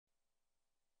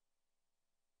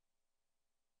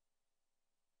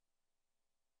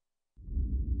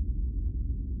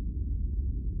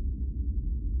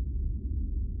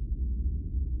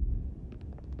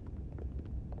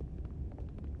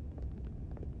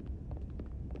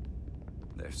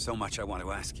There's so much I want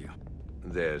to ask you.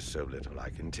 There's so little I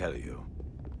can tell you.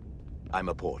 I'm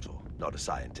a portal, not a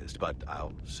scientist, but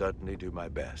I'll certainly do my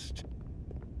best.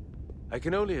 I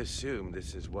can only assume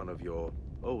this is one of your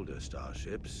older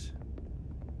starships.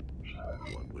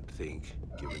 One would think,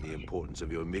 given the importance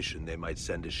of your mission, they might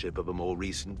send a ship of a more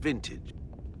recent vintage.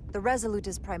 The Resolute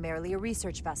is primarily a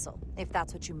research vessel, if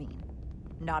that's what you mean.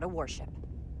 Not a warship.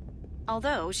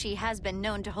 Although she has been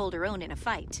known to hold her own in a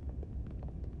fight.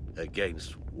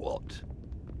 Against what?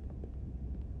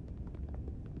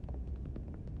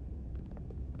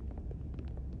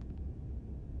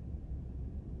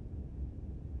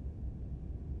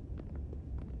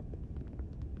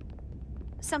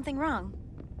 Something wrong?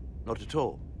 Not at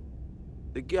all.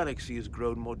 The galaxy has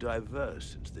grown more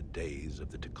diverse since the days of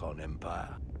the Tekon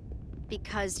Empire.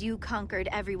 Because you conquered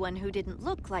everyone who didn't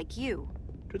look like you.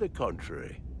 To the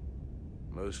contrary.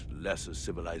 Most lesser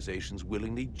civilizations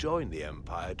willingly join the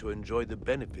Empire to enjoy the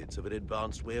benefits of an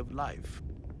advanced way of life.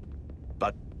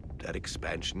 But that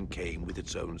expansion came with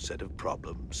its own set of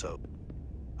problems, so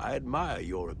I admire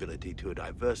your ability to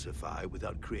diversify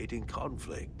without creating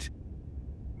conflict.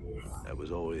 That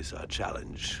was always our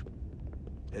challenge.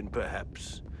 And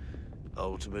perhaps,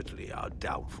 ultimately, our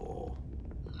downfall.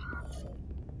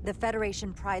 The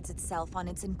Federation prides itself on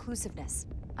its inclusiveness.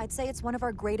 I'd say it's one of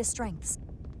our greatest strengths.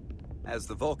 As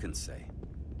the Vulcans say,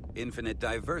 infinite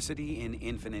diversity in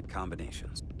infinite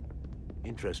combinations.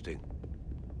 Interesting.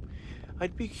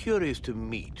 I'd be curious to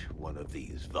meet one of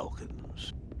these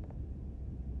Vulcans.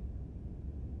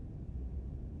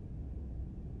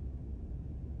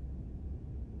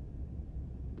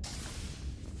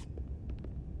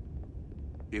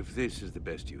 If this is the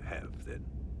best you have, then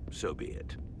so be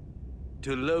it.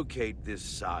 To locate this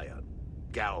scion,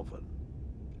 Galvan,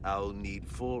 I'll need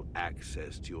full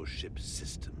access to your ship's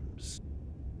systems.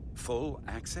 Full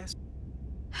access?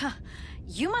 Huh.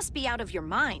 You must be out of your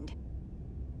mind.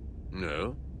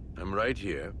 No, I'm right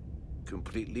here,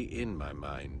 completely in my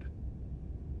mind.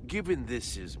 Given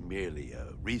this is merely a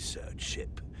research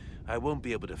ship, I won't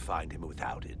be able to find him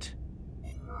without it.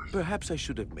 Perhaps I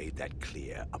should have made that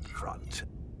clear up front.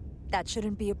 That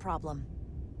shouldn't be a problem.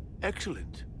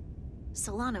 Excellent.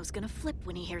 Solano's gonna flip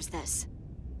when he hears this.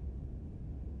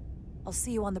 I'll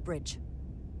see you on the bridge.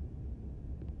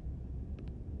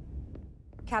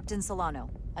 Captain Solano,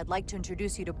 I'd like to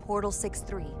introduce you to Portal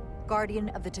 6-3, Guardian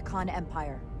of the Tekon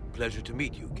Empire. Pleasure to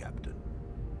meet you, Captain.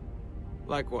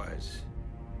 Likewise.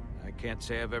 I can't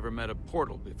say I've ever met a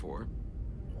portal before.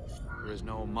 There is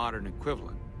no modern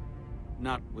equivalent.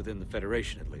 Not within the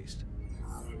Federation, at least.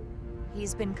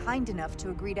 He's been kind enough to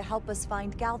agree to help us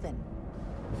find Galvan.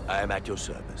 I am at your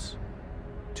service,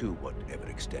 to whatever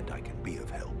extent I can be of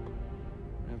help.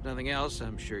 If nothing else,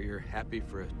 I'm sure you're happy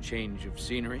for a change of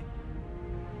scenery.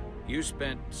 You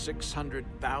spent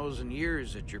 600,000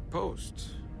 years at your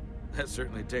post. That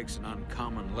certainly takes an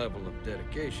uncommon level of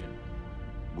dedication.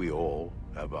 We all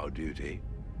have our duty.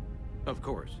 Of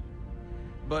course.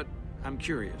 But I'm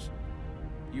curious.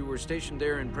 You were stationed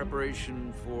there in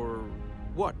preparation for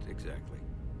what, exactly?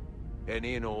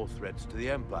 Any and all threats to the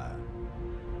Empire.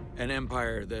 An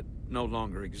empire that no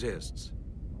longer exists.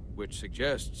 Which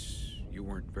suggests you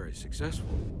weren't very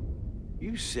successful.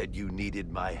 You said you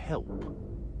needed my help.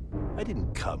 I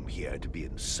didn't come here to be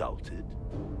insulted.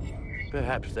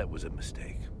 Perhaps that was a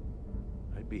mistake.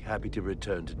 I'd be happy to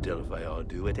return to Delphi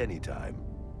Ardu at any time.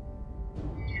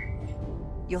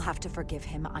 You'll have to forgive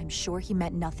him. I'm sure he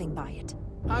meant nothing by it.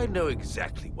 I know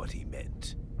exactly what he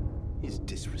meant. His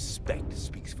disrespect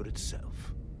speaks for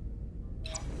itself.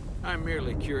 I'm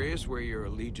merely curious where your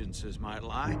allegiances might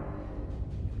lie.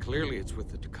 Clearly it's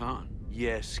with the Tekon.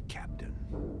 Yes, Captain.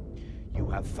 You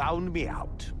have found me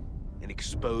out and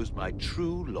exposed my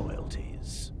true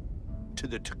loyalties. To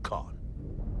the Tekon,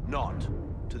 not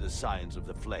to the Scions of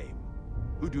the Flame,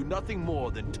 who do nothing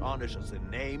more than tarnish us in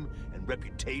name and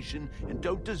reputation and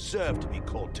don't deserve to be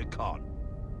called Tekon.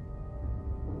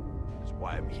 That's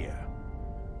why I'm here.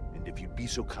 And if you'd be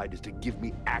so kind as to give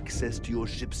me access to your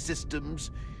ship's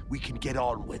systems, we can get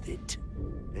on with it.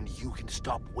 And you can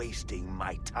stop wasting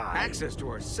my time. Access to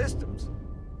our systems?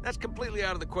 That's completely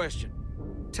out of the question.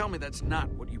 Tell me that's not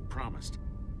what you promised.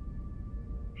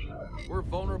 We're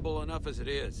vulnerable enough as it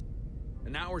is.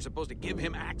 And now we're supposed to give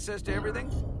him access to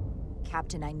everything?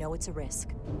 Captain, I know it's a risk.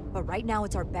 But right now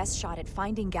it's our best shot at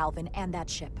finding Galvan and that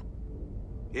ship.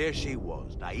 Here she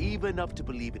was, naive enough to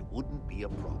believe it wouldn't be a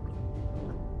problem.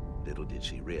 Little did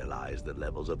she realize the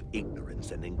levels of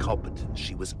ignorance and incompetence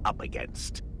she was up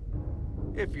against.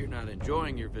 If you're not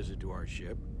enjoying your visit to our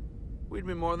ship, we'd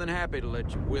be more than happy to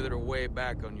let you wither away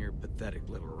back on your pathetic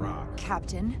little rock.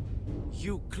 Captain?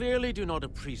 You clearly do not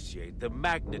appreciate the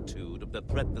magnitude of the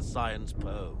threat the Scions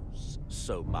pose.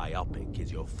 So myopic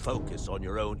is your focus on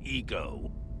your own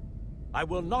ego. I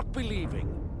will not be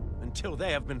leaving until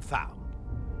they have been found.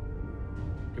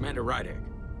 Commander Rydek,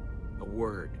 a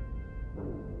word.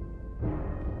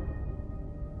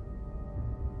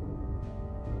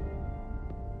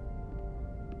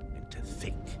 And to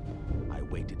think, I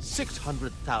waited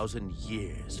 600,000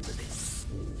 years for this.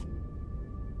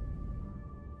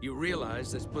 You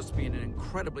realize this puts me in an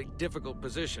incredibly difficult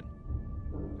position.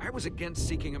 I was against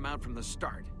seeking him out from the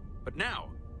start, but now,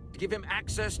 to give him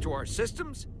access to our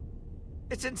systems?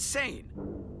 It's insane.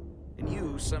 And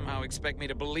you somehow expect me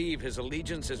to believe his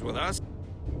allegiance is with us?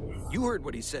 You heard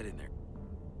what he said in there.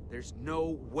 There's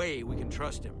no way we can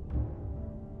trust him.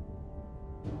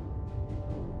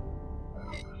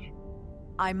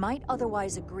 I might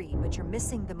otherwise agree, but you're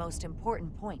missing the most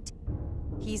important point.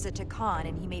 He's a Takan,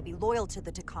 and he may be loyal to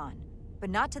the Takan, but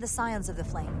not to the Scions of the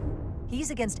Flame. He's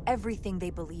against everything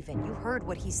they believe in. You heard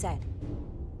what he said.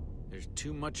 There's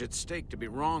too much at stake to be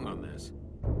wrong on this.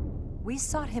 We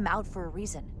sought him out for a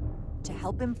reason. To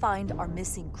help him find our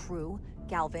missing crew,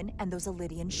 Galvin, and those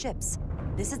Elydian ships.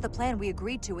 This is the plan we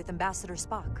agreed to with Ambassador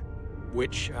Spock.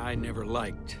 Which I never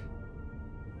liked.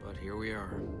 But here we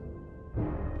are.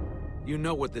 You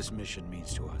know what this mission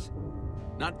means to us.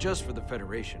 Not just for the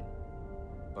Federation,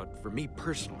 but for me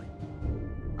personally.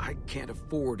 I can't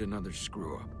afford another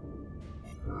screw-up.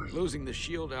 Losing the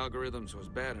shield algorithms was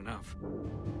bad enough.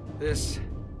 This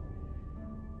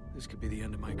could be the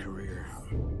end of my career.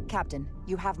 Captain,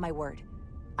 you have my word.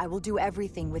 I will do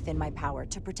everything within my power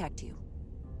to protect you.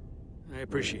 I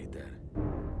appreciate that.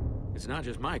 It's not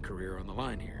just my career on the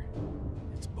line here.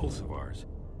 It's both of ours.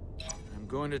 I'm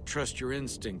going to trust your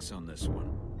instincts on this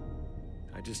one.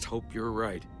 I just hope you're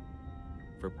right.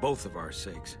 For both of our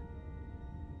sakes.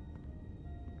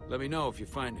 Let me know if you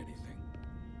find anything.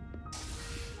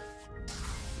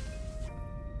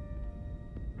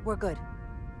 We're good.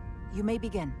 You may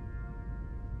begin.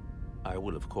 I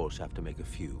will, of course, have to make a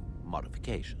few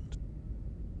modifications.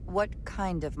 What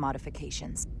kind of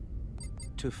modifications?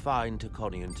 To find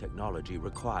Taconian technology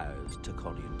requires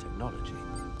Taconian technology.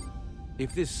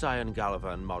 If this Scion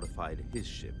Galvan modified his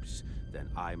ships, then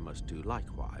I must do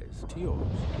likewise to yours.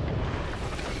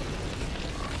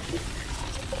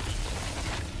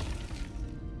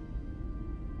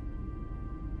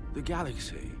 The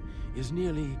galaxy is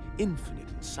nearly infinite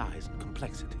in size and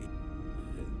complexity.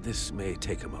 This may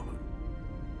take a moment.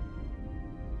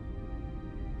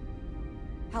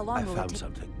 How long will it take? I found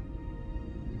something.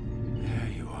 There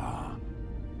you are.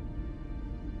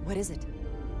 What is it?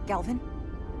 Galvin?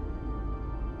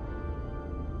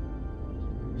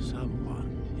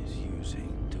 Someone is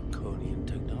using Taconian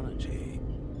technology.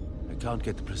 I can't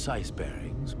get the precise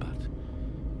bearings, but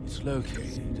it's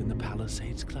located in the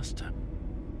Palisades cluster.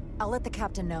 I'll let the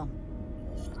captain know.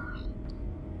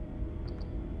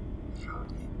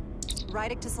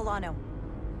 Rydek to Solano.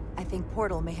 I think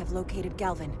Portal may have located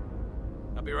Galvin.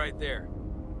 I'll be right there.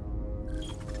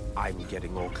 I'm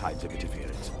getting all kinds of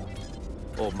interference.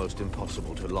 Almost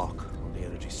impossible to lock on the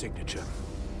energy signature.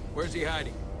 Where's he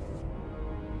hiding?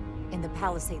 In the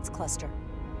Palisades cluster.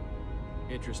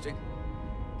 Interesting.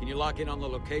 Can you lock in on the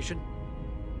location?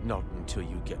 Not until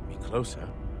you get me closer.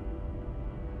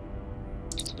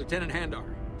 Lieutenant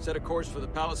Handar, set a course for the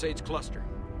Palisades cluster.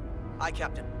 Aye,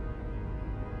 Captain.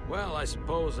 Well, I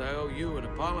suppose I owe you an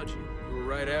apology. You were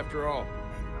right after all.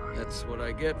 That's what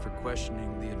I get for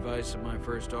questioning the advice of my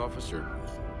first officer.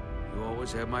 You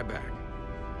always have my back.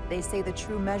 They say the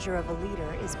true measure of a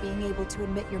leader is being able to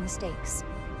admit your mistakes.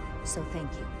 So thank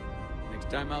you. Next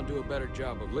time I'll do a better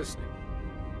job of listening.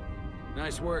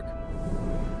 Nice work.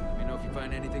 Let me know if you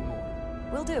find anything more.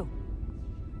 Will do.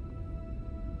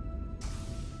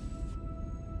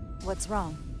 What's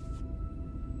wrong?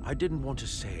 I didn't want to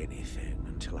say anything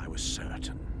until I was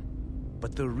certain.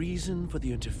 But the reason for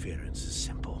the interference is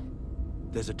simple.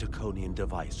 There's a Taconian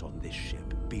device on this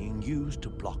ship being used to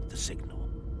block the signal.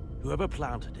 Whoever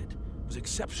planted it was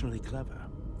exceptionally clever.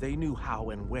 They knew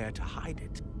how and where to hide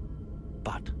it.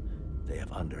 But they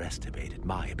have underestimated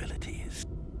my abilities.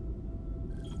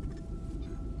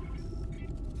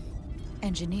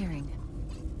 Engineering.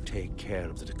 Take care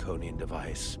of the Taconian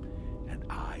device, and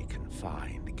I can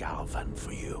find Galvan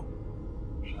for you.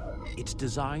 It's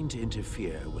designed to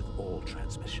interfere with all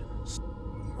transmissions,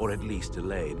 or at least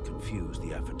delay and confuse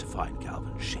the effort to find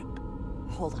Galvan's ship.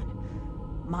 Hold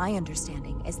on. My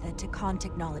understanding is that Takan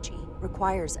technology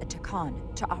requires a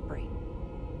Takan to operate.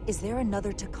 Is there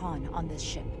another Takan on this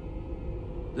ship?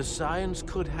 The Scions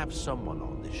could have someone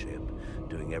on the ship,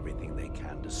 doing everything they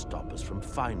can to stop us from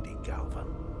finding Galvan.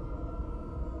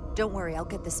 Don't worry, I'll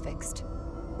get this fixed.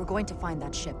 We're going to find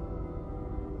that ship.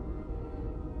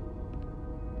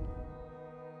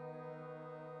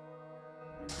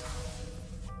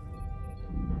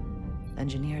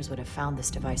 Engineers would have found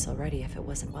this device already if it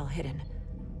wasn't well hidden.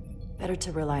 Better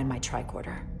to rely on my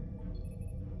tricorder.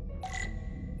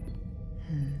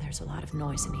 There's a lot of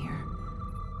noise in here.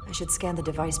 I should scan the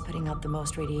device putting out the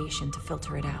most radiation to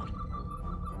filter it out.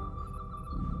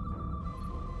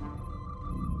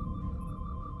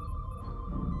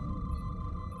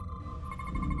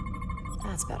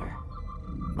 That's better.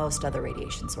 Most other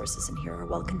radiation sources in here are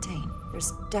well contained.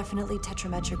 There's definitely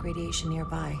tetrametric radiation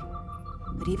nearby.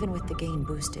 But even with the gain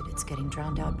boosted, it's getting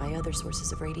drowned out by other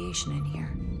sources of radiation in here.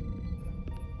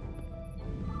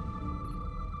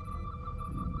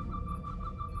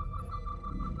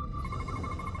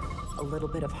 A little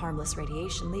bit of harmless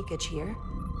radiation leakage here,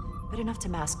 but enough to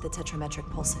mask the tetrametric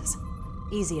pulses.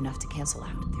 Easy enough to cancel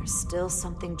out. There's still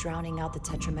something drowning out the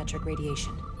tetrametric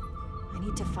radiation. I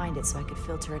need to find it so I could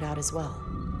filter it out as well.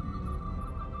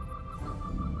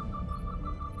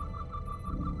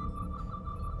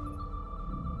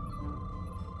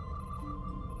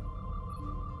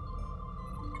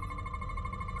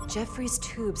 Jeffrey's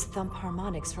tubes thump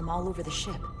harmonics from all over the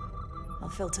ship. I'll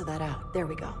filter that out. There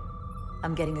we go.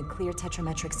 I'm getting a clear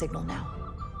tetrametric signal now.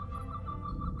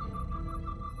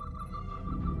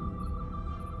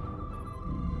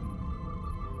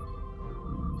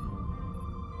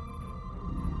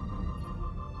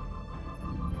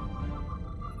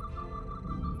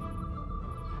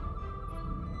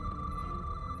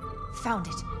 Found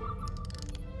it.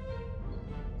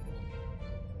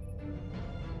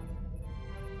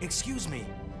 Excuse me,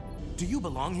 do you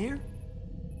belong here?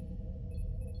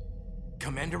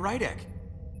 Commander Rydek.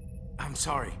 I'm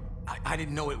sorry, I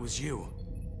didn't know it was you.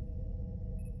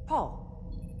 Paul.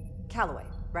 Calloway,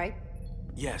 right?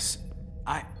 Yes,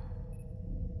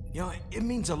 You know, it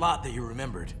means a lot that you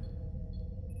remembered.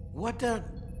 What,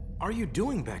 are you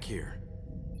doing back here?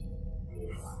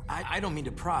 I don't mean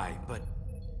to pry, but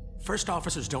first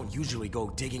officers don't usually go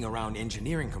digging around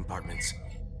engineering compartments.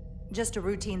 Just a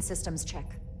routine systems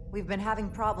check. We've been having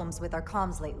problems with our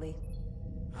comms lately.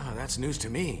 Oh, that's news to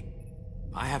me.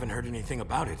 I haven't heard anything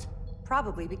about it.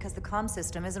 Probably because the comm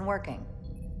system isn't working.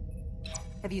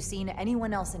 Have you seen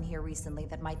anyone else in here recently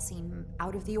that might seem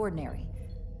out of the ordinary?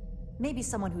 Maybe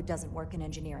someone who doesn't work in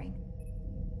engineering.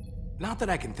 Not that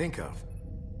I can think of,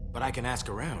 but I can ask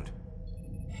around.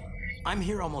 I'm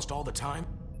here almost all the time,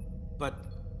 but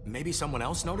maybe someone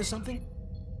else noticed something?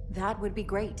 That would be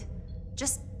great.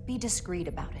 Just be discreet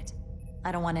about it.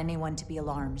 I don't want anyone to be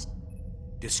alarmed.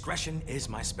 Discretion is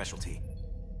my specialty.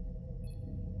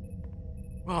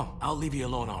 Well, I'll leave you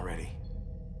alone already.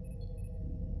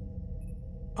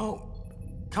 Oh,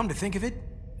 come to think of it,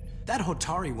 that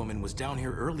Hotari woman was down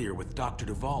here earlier with Dr.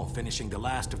 Duvall finishing the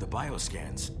last of the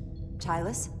bioscans.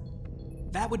 Tylus?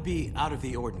 That would be out of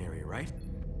the ordinary, right?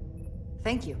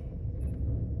 Thank you.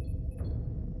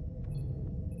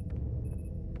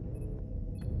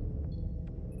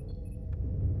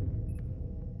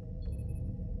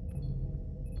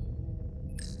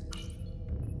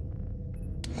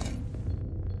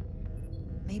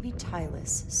 Maybe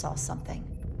Tylus saw something.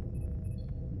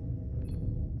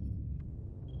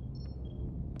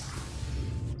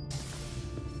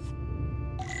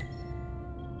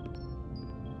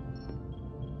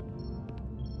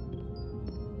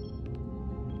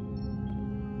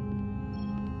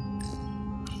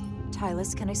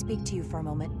 Tylus, can I speak to you for a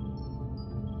moment?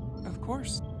 Of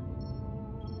course.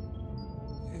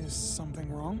 Is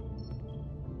something wrong?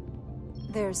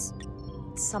 There's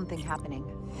something happening.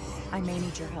 I may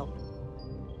need your help.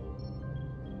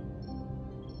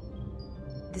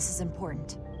 This is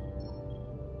important.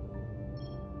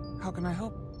 How can I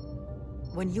help?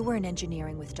 When you were in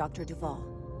engineering with Dr.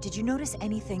 Duvall, did you notice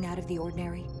anything out of the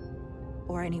ordinary?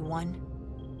 Or anyone?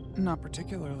 Not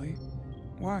particularly.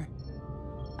 Why?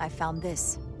 I found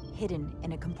this, hidden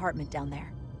in a compartment down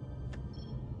there.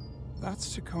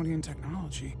 That's Taconian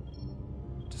technology.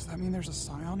 Does that mean there's a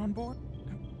Scion on board?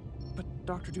 But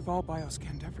Dr. Duvall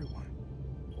bioscanned everyone.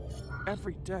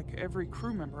 Every deck, every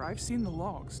crew member, I've seen the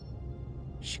logs.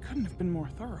 She couldn't have been more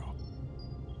thorough.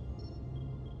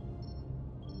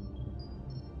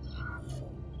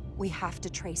 We have to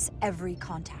trace every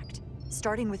contact,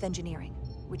 starting with engineering,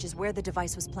 which is where the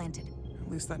device was planted. At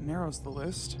least that narrows the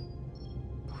list.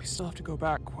 But we still have to go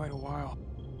back quite a while.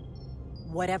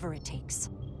 Whatever it takes.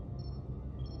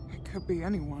 It could be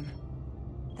anyone.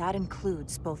 That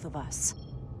includes both of us.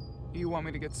 You want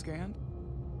me to get scanned?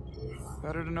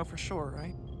 Better to know for sure,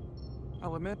 right?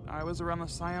 I'll admit, I was around the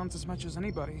Scions as much as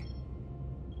anybody.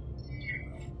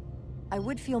 I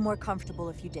would feel more comfortable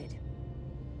if you did.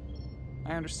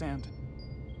 I understand.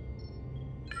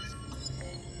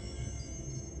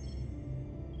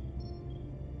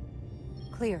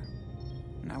 Clear.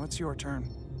 Now it's your turn.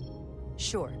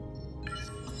 Sure.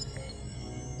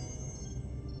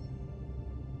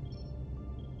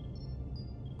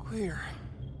 Clear.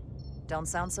 Don't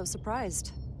sound so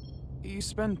surprised. You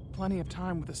spend plenty of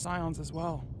time with the Scions as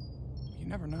well. You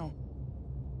never know.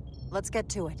 Let's get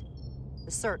to it.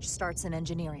 The search starts in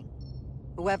engineering.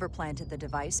 Whoever planted the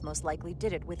device most likely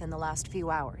did it within the last few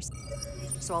hours.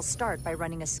 So I'll start by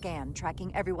running a scan,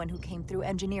 tracking everyone who came through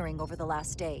engineering over the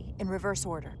last day, in reverse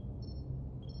order.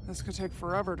 This could take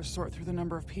forever to sort through the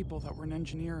number of people that were in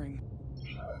engineering.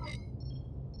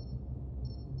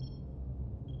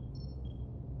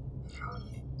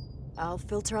 I'll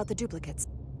filter out the duplicates.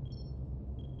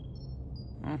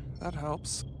 That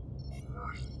helps.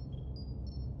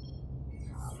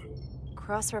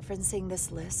 Cross-referencing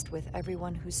this list with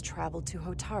everyone who's traveled to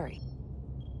Hotari.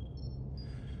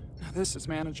 Now this is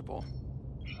manageable.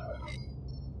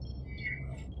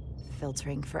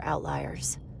 Filtering for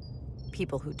outliers.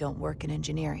 People who don't work in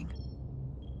engineering.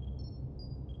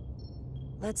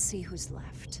 Let's see who's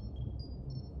left.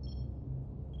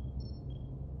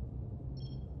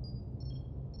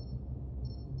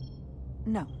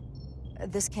 No,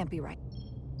 this can't be right.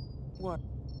 What?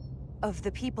 Of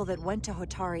the people that went to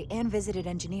Hotari and visited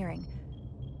engineering,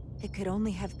 it could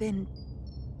only have been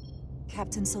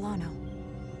Captain Solano.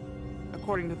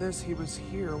 According to this, he was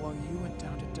here while you went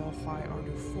down to Delphi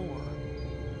Ardu 4.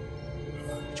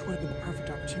 Which would have been the perfect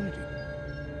opportunity.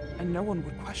 And no one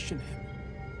would question him.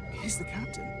 He's the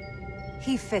captain.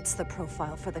 He fits the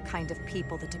profile for the kind of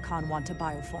people the Takan want to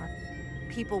bioform.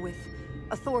 People with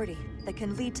authority that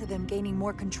can lead to them gaining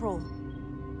more control.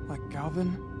 Like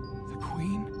Galvin, the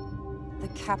Queen. The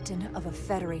captain of a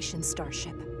Federation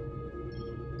starship.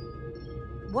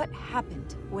 What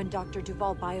happened when Dr.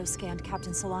 Duval bioscanned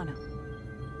Captain Solano?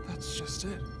 That's just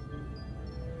it.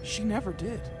 She never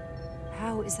did.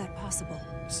 How is that possible?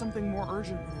 Something more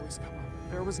urgent would always come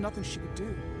up. There was nothing she could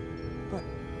do. But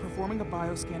performing a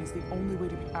bioscan is the only way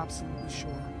to be absolutely sure.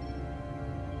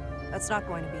 That's not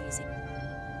going to be easy.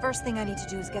 First thing I need to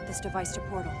do is get this device to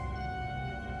Portal.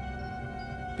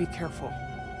 Be careful.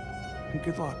 And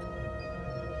good luck.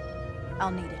 I'll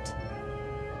need it.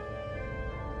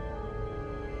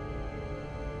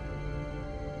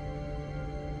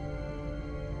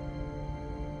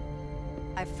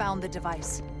 I've found the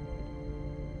device.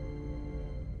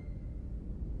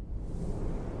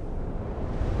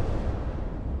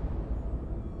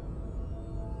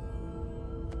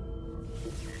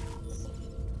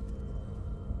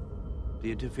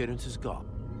 The interference is gone.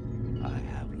 I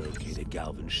have located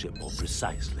Galvin's ship more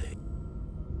precisely.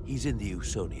 He's in the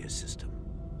Usonia system.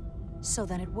 So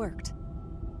then it worked.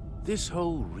 This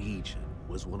whole region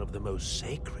was one of the most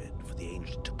sacred for the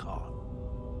ancient Takan.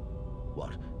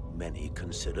 What many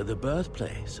consider the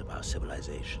birthplace of our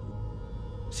civilization.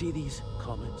 See these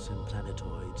comets and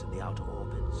planetoids in the outer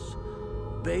orbits?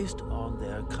 Based on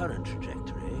their current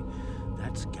trajectory,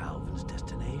 that's Galvin's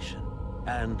destination.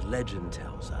 And legend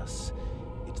tells us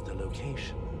it's the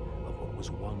location of what was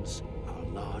once our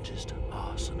largest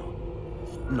arsenal.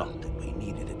 Not that we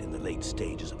needed it in the late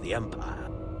stages of the Empire,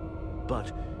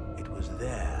 but it was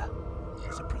there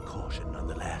as a precaution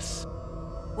nonetheless.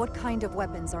 What kind of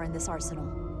weapons are in this arsenal?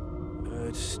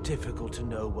 It's difficult to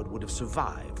know what would have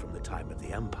survived from the time of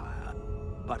the Empire,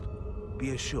 but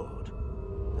be assured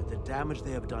that the damage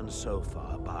they have done so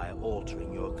far by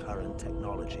altering your current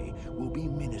technology will be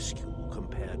minuscule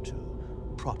compared to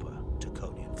proper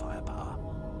Taconian firepower.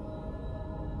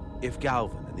 If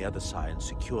Galvin and the other Scions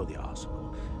secure the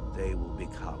arsenal, they will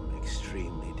become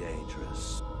extremely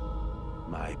dangerous.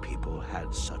 My people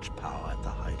had such power at the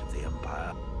height of the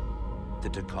Empire. The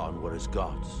Takan were as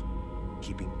gods,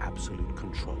 keeping absolute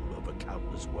control over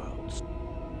countless worlds.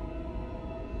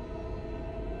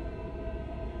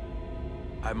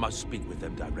 I must speak with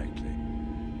them directly.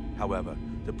 However,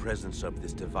 the presence of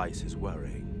this device is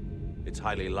worrying. It's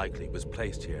highly likely it was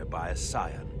placed here by a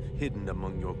Scion, hidden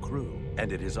among your crew.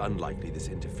 And it is unlikely this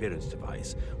interference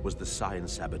device was the Scion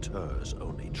saboteur's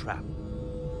only trap.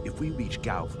 If we reach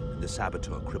Galvin and the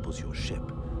saboteur cripples your ship,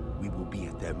 we will be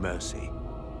at their mercy.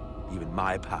 Even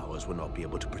my powers will not be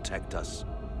able to protect us.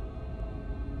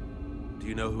 Do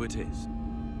you know who it is?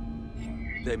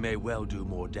 They may well do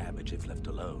more damage if left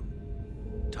alone.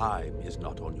 Time is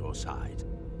not on your side.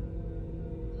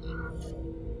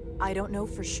 I don't know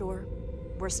for sure.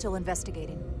 We're still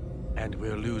investigating. And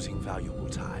we're losing valuable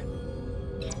time.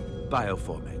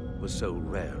 Bioforming was so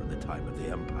rare at the time of the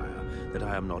Empire that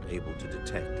I am not able to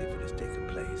detect if it has taken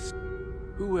place.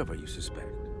 Whoever you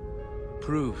suspect,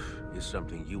 proof is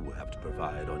something you will have to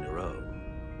provide on your own.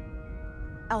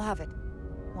 I'll have it,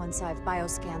 once I've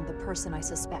bioscanned the person I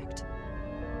suspect.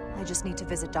 I just need to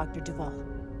visit Dr. Duval.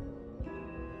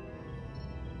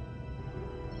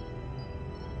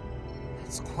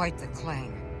 That's quite the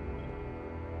claim.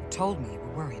 You told me you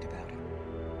were worried about it,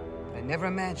 but I never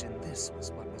imagined this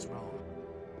was what was wrong.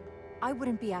 I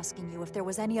wouldn't be asking you if there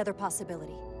was any other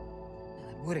possibility.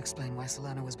 That would explain why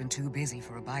Solano has been too busy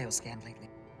for a bioscan lately.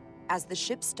 As the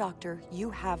ship's doctor, you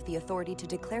have the authority to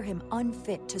declare him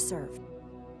unfit to serve.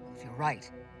 If you're right,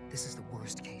 this is the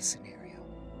worst-case scenario.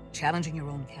 Challenging your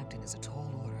own captain is a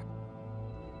tall order.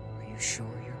 Are you sure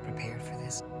you're prepared for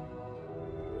this?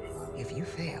 If you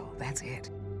fail, that's it.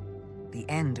 The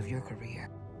end of your career.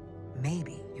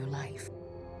 Maybe your life.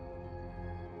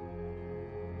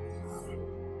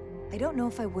 I don't know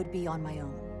if I would be on my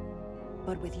own,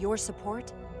 but with your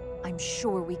support, I'm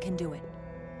sure we can do it.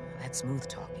 That smooth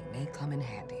talking may come in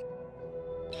handy.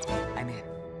 I'm in.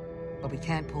 But we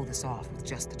can't pull this off with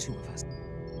just the two of us.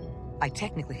 I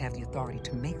technically have the authority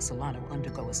to make Solano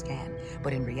undergo a scan,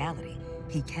 but in reality,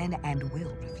 he can and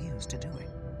will refuse to do it.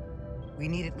 We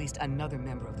need at least another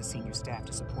member of the senior staff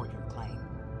to support your claim,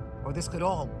 or this could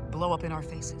all blow up in our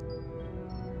faces.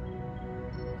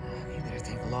 You better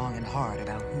think long and hard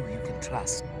about who you can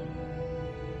trust.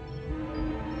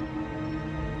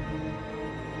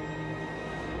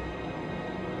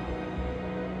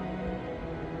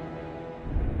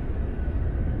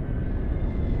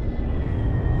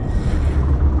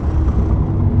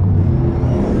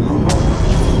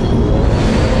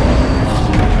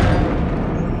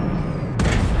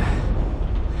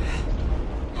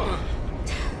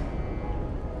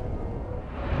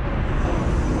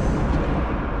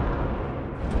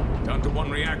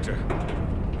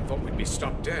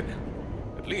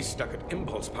 Stuck at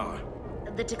impulse power.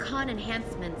 The Takan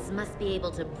enhancements must be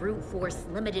able to brute force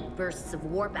limited bursts of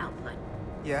warp output.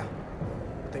 Yeah,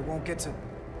 but they won't get to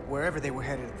wherever they were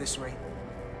headed at this rate.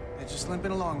 They're just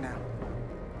limping along now.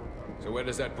 So where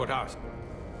does that put us?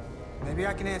 Maybe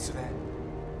I can answer that.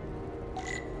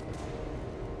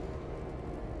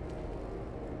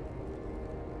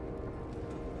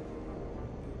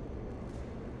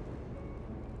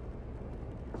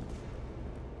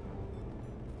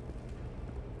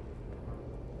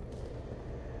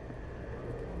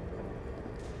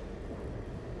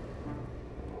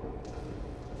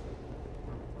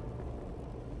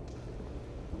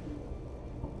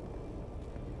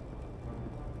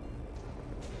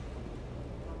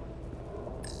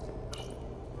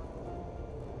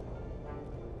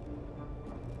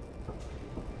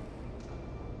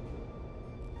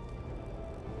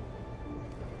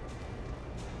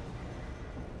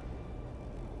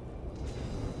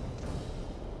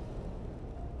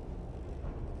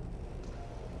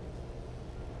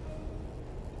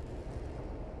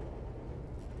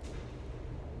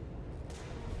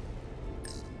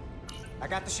 I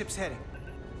got the ship's heading.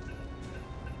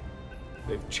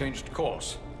 They've changed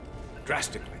course.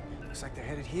 Drastically. Looks like they're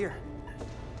headed here.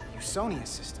 Usonia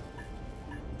system.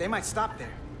 They might stop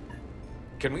there.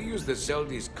 Can we use the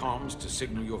Zeldi's comms to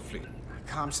signal your fleet?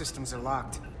 Comm systems are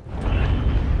locked.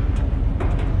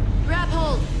 Grab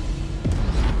hold!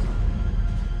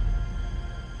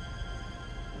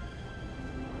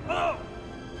 Oh!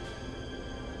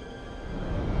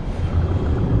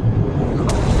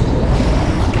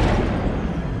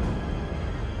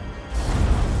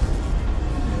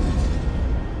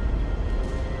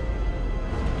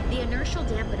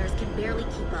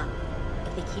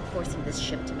 If they keep forcing this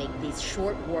ship to make these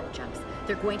short warp jumps,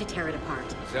 they're going to tear it apart.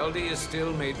 Zeldi is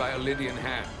still made by a Lydian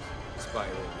hand, despite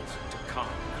all this Takan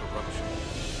corruption.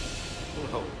 We'll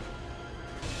hope.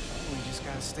 We just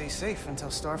gotta stay safe until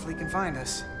Starfleet can find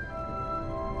us.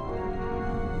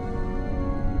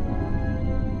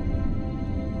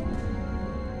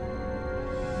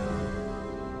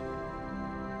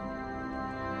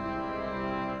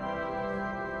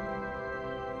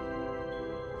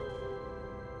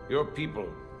 Your people,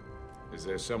 is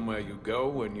there somewhere you go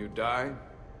when you die?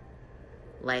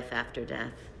 Life after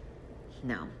death?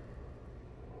 No.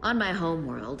 On my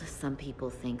homeworld, some people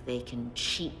think they can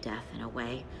cheat death in a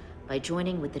way by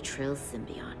joining with the Trill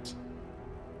symbiont.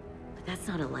 But that's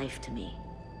not a life to me.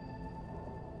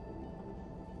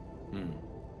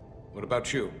 What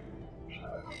about you?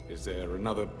 Is there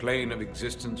another plane of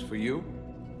existence for you?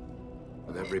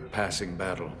 With every passing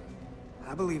battle?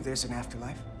 I believe there's an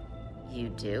afterlife. You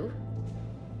do?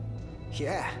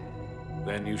 Yeah.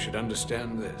 Then you should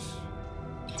understand this.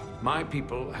 My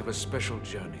people have a special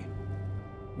journey.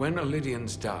 When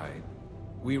Illydians die,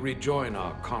 we rejoin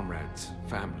our comrades,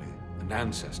 family, and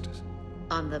ancestors.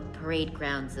 On the parade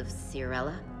grounds of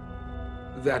Cirella?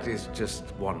 That is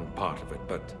just one part of it,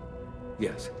 but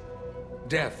yes.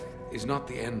 Death is not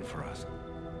the end for us.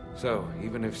 So,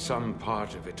 even if some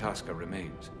part of Itasca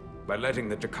remains, by letting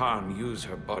the Tekkan use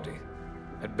her body,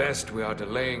 at best we are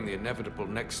delaying the inevitable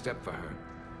next step for her.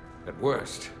 At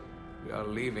worst, we are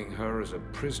leaving her as a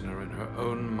prisoner in her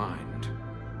own mind.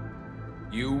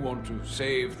 You want to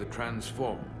save the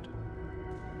transformed.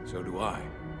 So do I.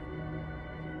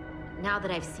 Now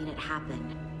that I've seen it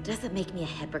happen, does it make me a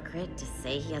hypocrite to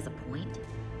say he has a point?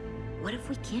 What if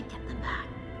we can't get them back?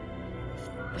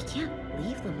 We can't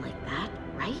leave them like that,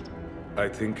 right? I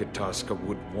think Itasca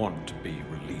would want to be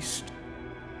released.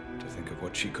 To think of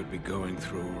what she could be going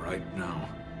through right now.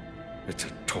 It's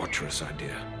a torturous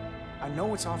idea. I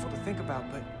know it's awful to think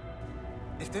about, but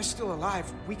if they're still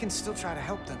alive, we can still try to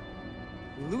help them.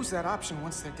 We lose that option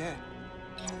once they're dead.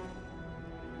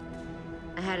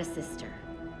 I had a sister,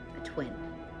 a twin.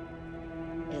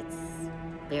 It's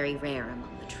very rare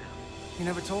among the Trill. You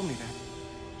never told me that.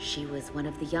 She was one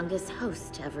of the youngest hosts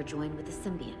to ever join with the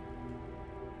symbiont.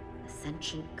 A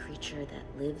sentient creature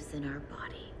that lives in our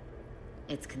body.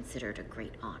 It's considered a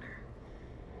great honor.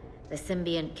 The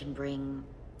symbiont can bring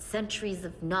centuries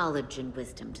of knowledge and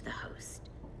wisdom to the host.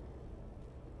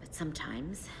 But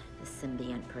sometimes, the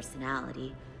symbiont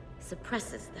personality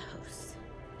suppresses the host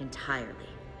entirely.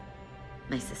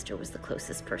 My sister was the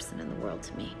closest person in the world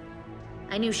to me.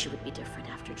 I knew she would be different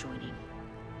after joining.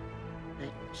 But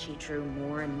she drew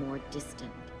more and more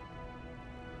distant.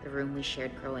 The room we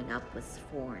shared growing up was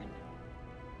foreign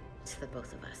to the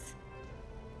both of us.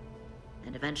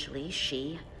 And eventually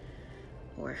she,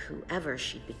 or whoever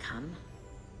she'd become,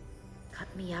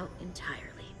 cut me out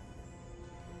entirely.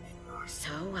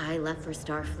 So I left for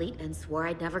Starfleet and swore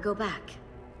I'd never go back.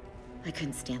 I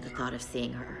couldn't stand the thought of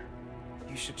seeing her.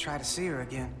 You should try to see her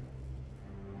again.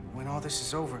 When all this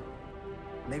is over.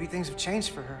 Maybe things have changed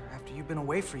for her after you've been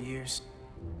away for years.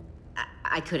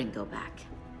 I couldn't go back.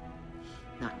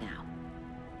 Not now.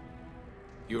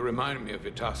 You remind me of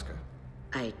Itasca.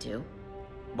 I do?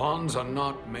 Bonds are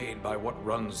not made by what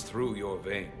runs through your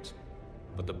veins,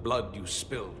 but the blood you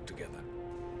spill together.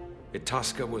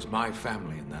 Itasca was my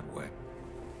family in that way.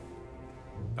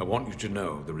 I want you to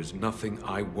know there is nothing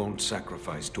I won't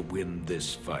sacrifice to win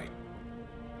this fight.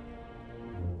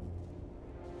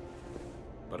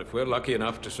 But if we're lucky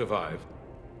enough to survive,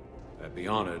 I'd be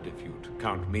honored if you'd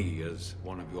count me as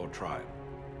one of your tribe.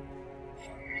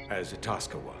 As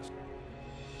Itasca was.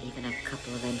 Even a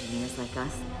couple of engineers like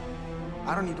us?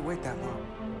 I don't need to wait that long.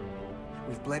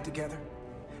 We've bled together.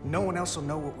 No one else will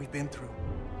know what we've been through.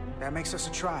 That makes us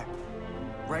a tribe.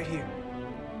 Right here.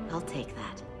 I'll take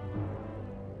that.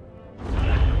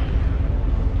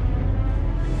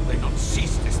 Will they not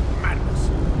cease this madness?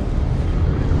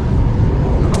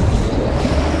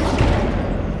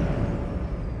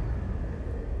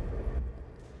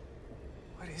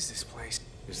 What is this place?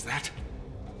 Is that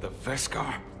the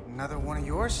Veskar? Another one of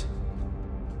yours?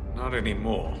 Not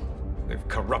anymore. They've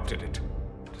corrupted it.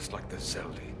 Just like the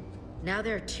Zeldi. Now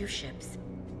there are two ships.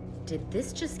 Did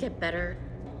this just get better?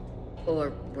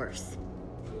 Or worse?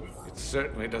 It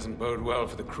certainly doesn't bode well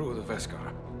for the crew of the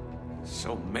Veskar.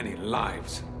 So many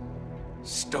lives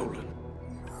stolen.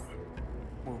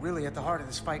 We're really at the heart of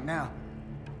this fight now.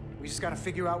 We just gotta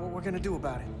figure out what we're gonna do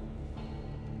about it.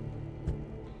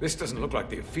 This doesn't look like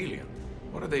the Aphelion.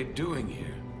 What are they doing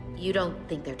here? You don't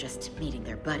think they're just meeting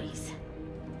their buddies?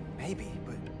 Maybe,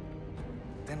 but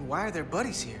then why are their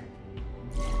buddies here?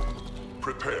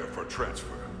 Prepare for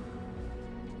transfer.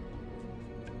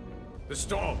 The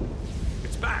storm!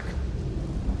 It's back!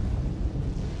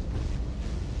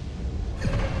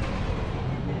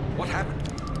 What happened?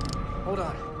 Hold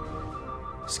on.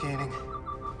 Scanning.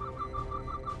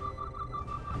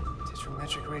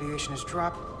 Tetrametric radiation has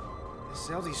dropped. The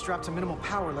Zeldi's dropped to minimal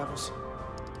power levels.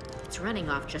 It's running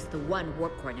off just the one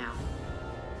warp core now.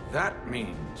 That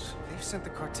means... They've sent the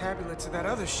Cartabula to that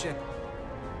other ship.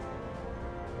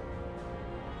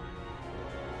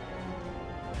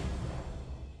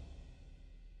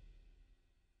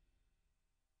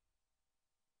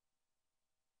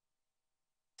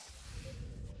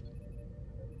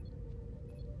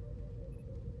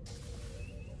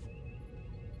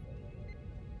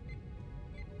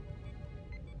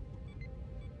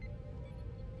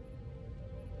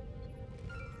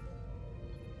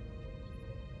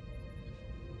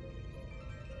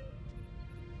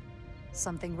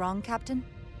 Something wrong, Captain?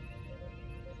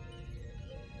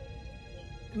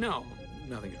 No,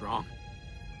 nothing's wrong.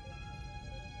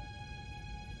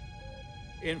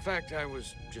 In fact, I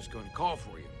was just going to call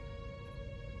for you.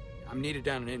 I'm needed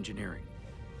down in engineering.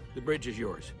 The bridge is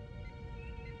yours.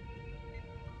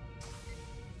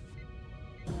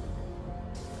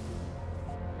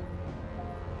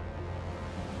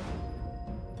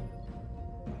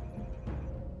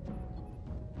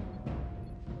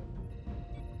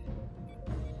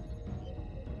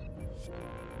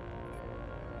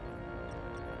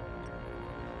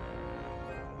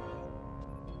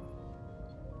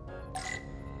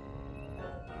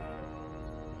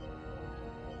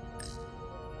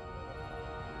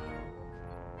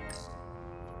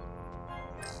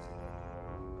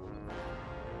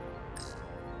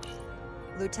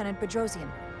 Lieutenant Bedrosian,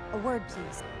 a word,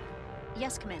 please.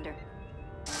 Yes, Commander.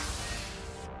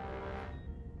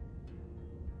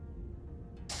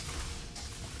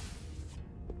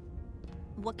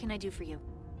 What can I do for you?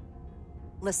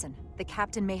 Listen, the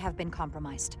captain may have been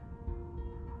compromised.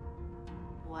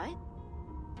 What?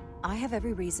 I have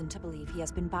every reason to believe he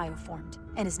has been bioformed,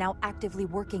 and is now actively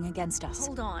working against us.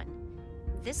 Hold on.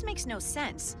 This makes no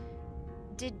sense.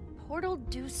 Did Portal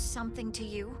do something to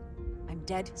you? I'm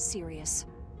dead serious.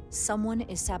 Someone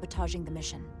is sabotaging the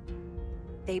mission.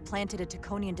 They planted a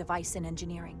Taconian device in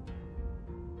engineering.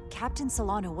 Captain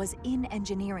Solano was in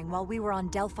engineering while we were on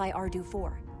Delphi Ardu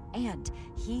 4, and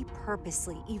he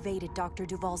purposely evaded Dr.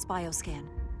 Duval's bioscan.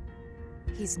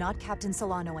 He's not Captain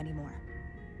Solano anymore.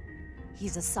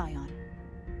 He's a Scion.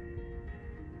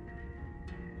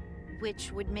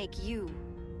 Which would make you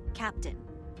Captain.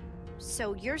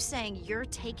 So you're saying you're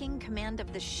taking command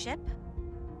of the ship?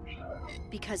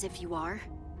 Because if you are,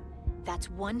 that's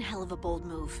one hell of a bold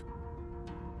move.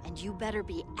 And you better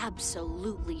be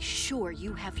absolutely sure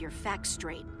you have your facts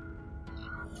straight.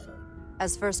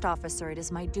 As first officer, it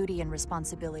is my duty and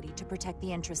responsibility to protect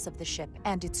the interests of the ship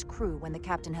and its crew when the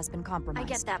captain has been compromised. I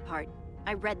get that part.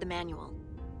 I read the manual.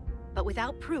 But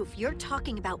without proof, you're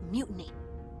talking about mutiny.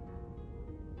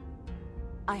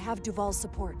 I have Duval's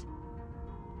support.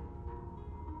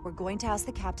 We're going to ask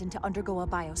the captain to undergo a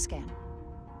bioscan.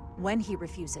 When he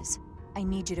refuses, I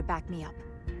need you to back me up.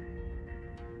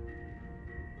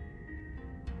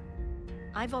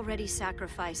 I've already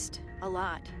sacrificed a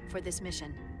lot for this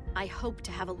mission. I hope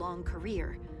to have a long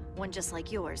career, one just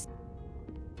like yours.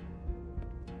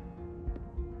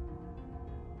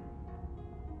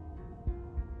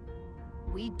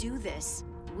 We do this,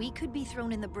 we could be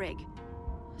thrown in the brig,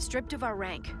 stripped of our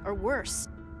rank, or worse.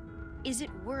 Is it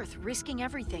worth risking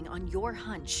everything on your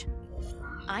hunch?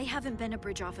 I haven't been a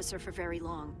bridge officer for very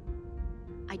long.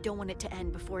 I don't want it to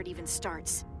end before it even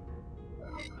starts.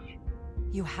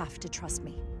 You have to trust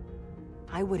me.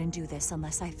 I wouldn't do this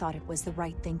unless I thought it was the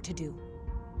right thing to do.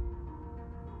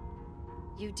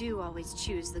 You do always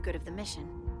choose the good of the mission.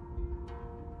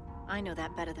 I know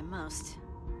that better than most.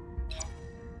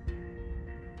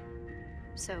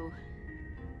 So,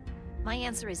 my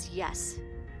answer is yes.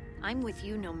 I'm with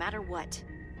you no matter what.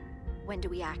 When do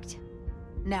we act?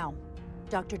 Now.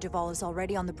 Dr. Duval is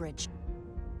already on the bridge.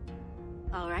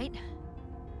 All right.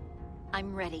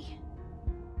 I'm ready.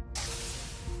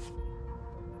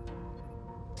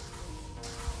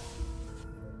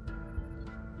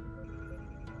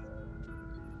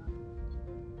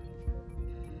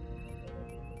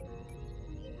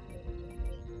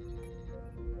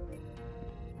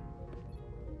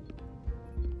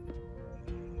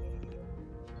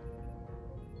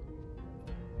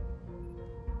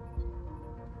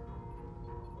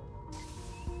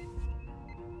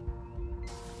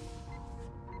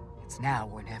 It's now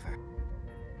or never.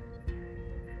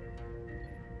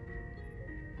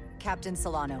 Captain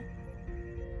Solano.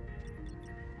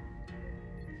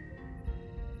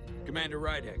 Commander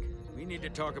Rydek, we need to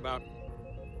talk about...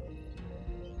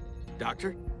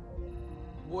 Doctor?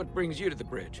 What brings you to the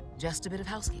bridge? Just a bit of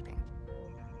housekeeping.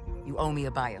 You owe me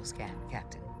a bioscan,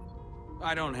 Captain.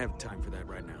 I don't have time for that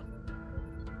right now.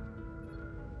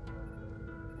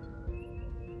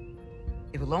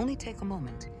 It will only take a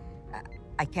moment.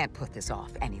 I can't put this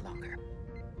off any longer.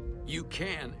 You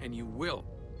can, and you will.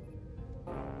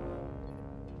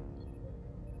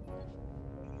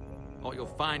 All you'll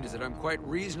find is that I'm quite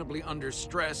reasonably under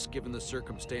stress given the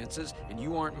circumstances, and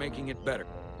you aren't making it better.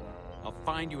 I'll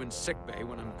find you in sickbay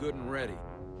when I'm good and ready.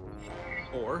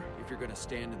 Or, if you're gonna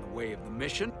stand in the way of the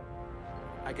mission,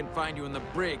 I can find you in the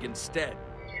brig instead.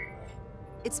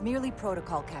 It's merely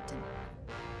protocol, Captain.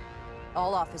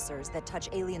 All officers that touch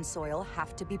alien soil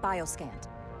have to be bioscanned.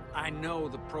 I know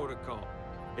the protocol.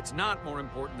 It's not more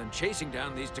important than chasing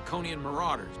down these Taconian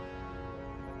marauders.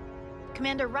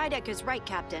 Commander Rydek is right,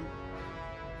 Captain.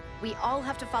 We all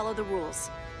have to follow the rules.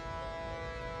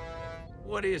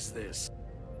 What is this?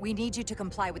 We need you to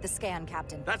comply with the scan,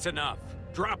 Captain. That's enough.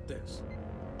 Drop this.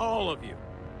 All of you.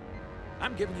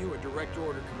 I'm giving you a direct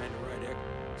order, Commander Rydek.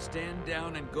 Stand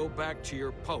down and go back to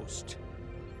your post.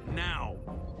 Now.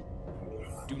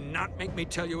 Do not make me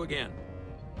tell you again.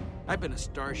 I've been a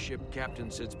starship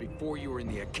captain since before you were in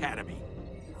the Academy.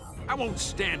 I won't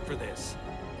stand for this.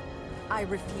 I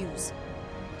refuse.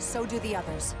 So do the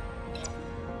others.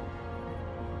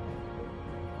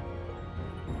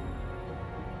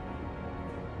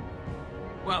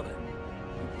 Well then,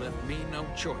 you've left me no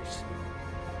choice.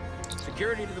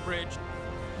 Security to the bridge.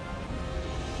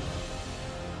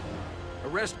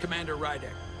 Arrest Commander Rydek.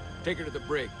 Take her to the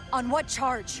brig. On what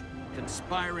charge?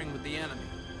 Conspiring with the enemy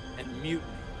and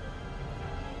mutiny.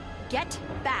 Get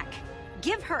back.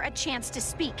 Give her a chance to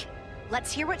speak.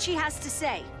 Let's hear what she has to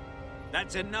say.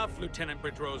 That's enough, Lieutenant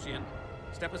Bedrosian.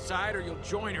 Step aside or you'll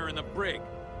join her in the brig.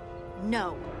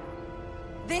 No.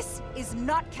 This is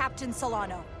not Captain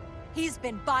Solano. He's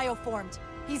been bioformed.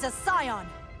 He's a scion.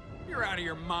 You're out of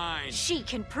your mind. She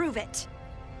can prove it.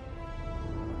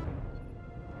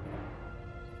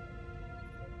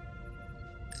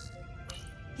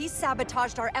 He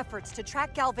sabotaged our efforts to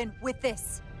track Galvin with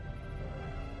this.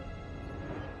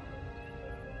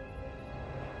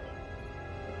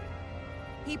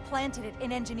 He planted it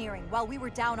in engineering while we were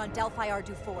down on Delphi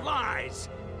Ardu 4. Lies!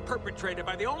 Perpetrated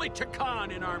by the only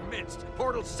Takan in our midst,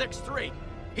 Portal 6-3.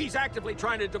 He's actively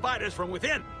trying to divide us from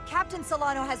within. Captain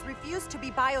Solano has refused to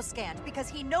be bioscanned because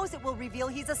he knows it will reveal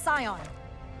he's a scion.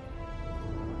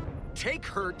 Take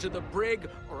her to the brig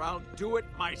or I'll do it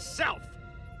myself.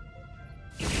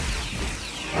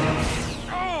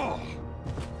 Oh!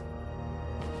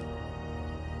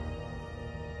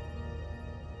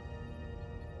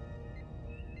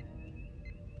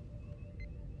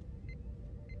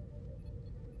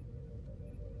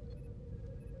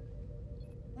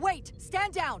 Wait!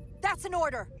 Stand down! That's an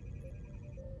order!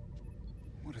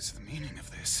 What is the meaning of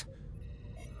this?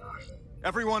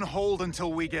 Everyone hold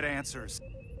until we get answers.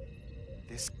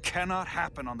 This cannot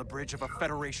happen on the bridge of a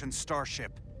Federation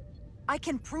starship. I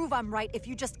can prove I'm right if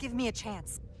you just give me a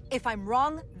chance. If I'm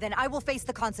wrong, then I will face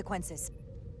the consequences.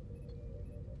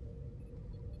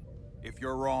 If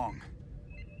you're wrong,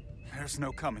 there's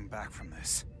no coming back from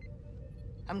this.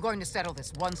 I'm going to settle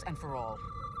this once and for all.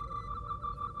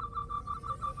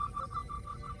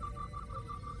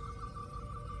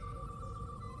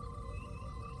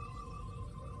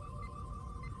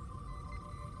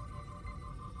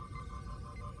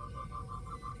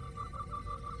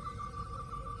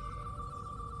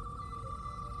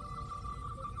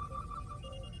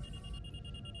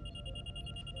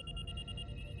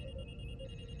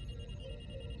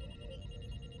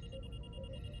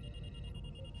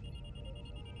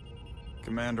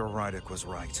 Commander Rydek was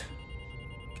right.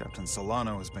 Captain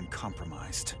Solano has been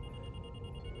compromised.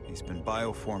 He's been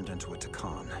bioformed into a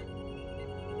Takan.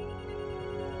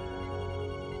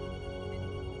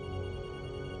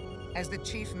 As the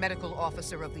Chief Medical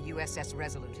Officer of the USS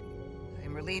Resolute, I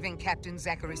am relieving Captain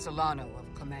Zachary Solano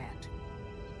of command.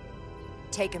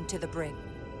 Take him to the brig.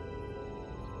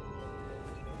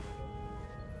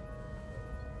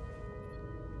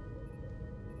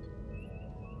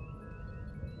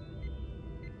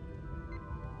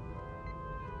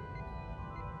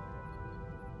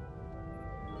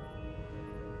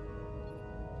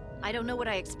 I don't know what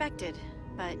I expected,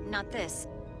 but not this.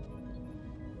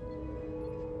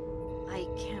 I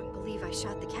can't believe I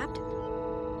shot the captain.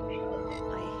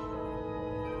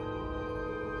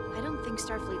 I don't think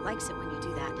Starfleet likes it when you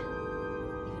do that.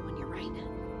 Even when you're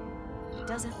right. It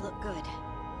doesn't look good.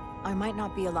 I might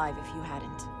not be alive if you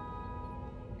hadn't.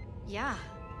 Yeah,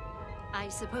 I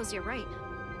suppose you're right.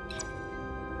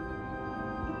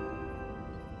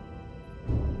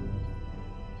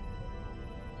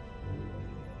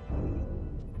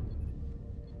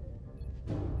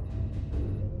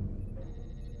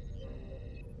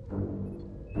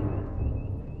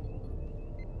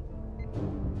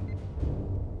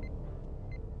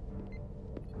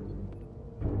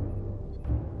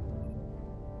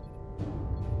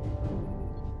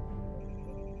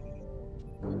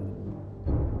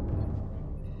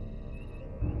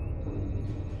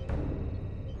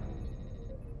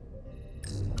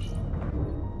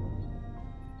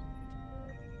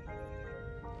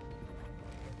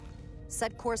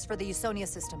 Set course for the Usonia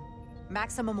system.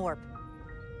 Maximum warp.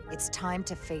 It's time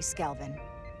to face Galvin.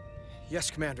 Yes,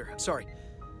 Commander. Sorry.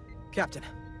 Captain.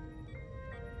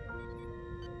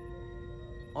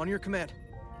 On your command.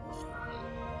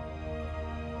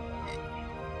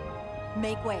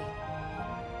 Make way.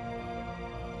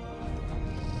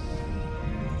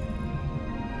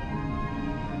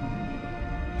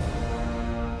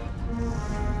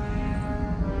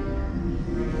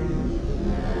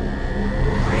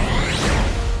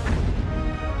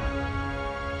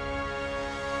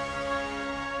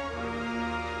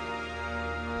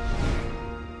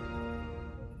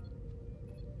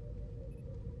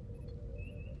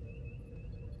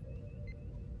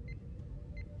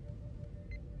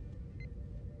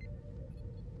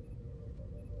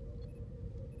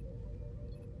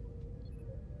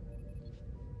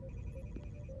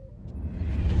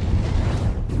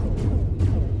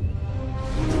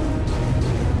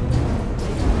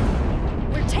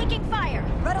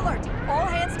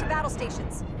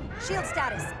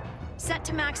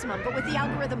 to maximum, but with the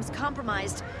algorithms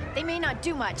compromised, they may not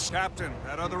do much. Captain,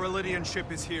 that other Elydian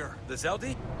ship is here. The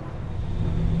Zeldi?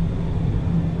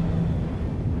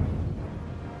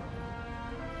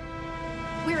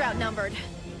 We're outnumbered.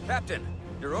 Captain,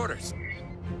 your orders.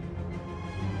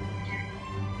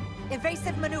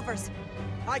 Evasive maneuvers.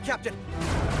 Aye, Captain.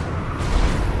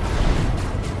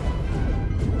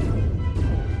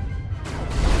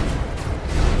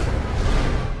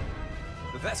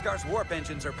 The Veskar's warp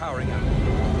engines are powering up.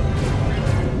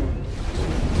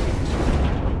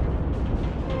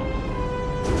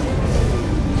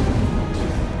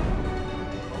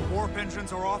 Our warp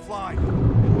engines are offline.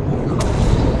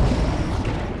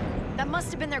 That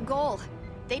must have been their goal.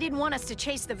 They didn't want us to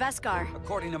chase the Veskar.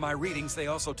 According to my readings, they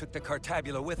also took the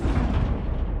Cartabula with them.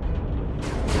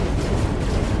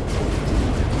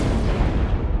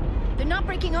 They're not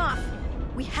breaking off.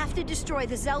 We have to destroy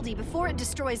the Zeldi before it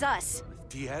destroys us. With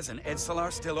Diaz and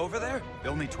Edsalar still over there?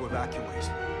 They'll need to evacuate.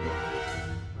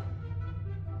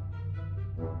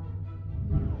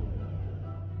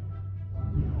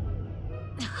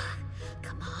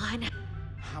 Come on.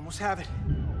 I almost have it.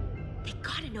 They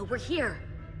gotta know we're here.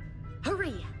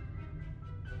 Hurry!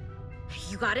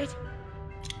 You got it?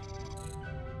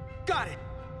 Got it!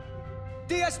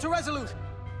 Diaz to Resolute!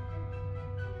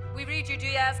 We read you,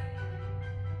 Diaz.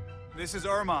 This is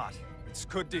Ermot. It's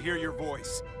good to hear your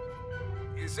voice.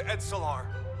 Is Edsalar?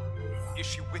 Is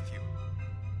she with you?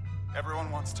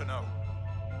 Everyone wants to know.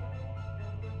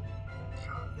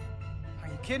 Are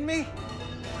you kidding me?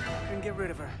 I couldn't get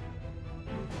rid of her.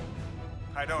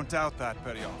 I don't doubt that,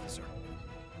 Petty Officer.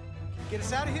 Can you get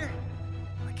us out of here?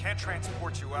 I can't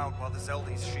transport you out while the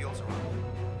Zeldi's shields are up.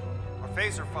 Our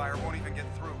phaser fire won't even get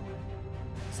through.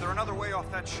 Is there another way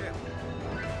off that ship?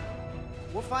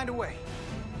 We'll find a way.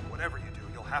 Whatever you do,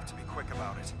 you'll have to be quick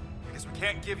about it, because we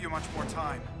can't give you much more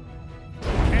time. We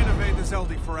can't evade the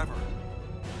Zeldi forever.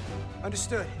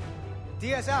 Understood.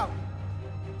 Diaz out.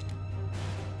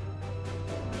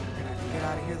 We're gonna have to get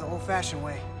out of here the old-fashioned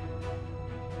way.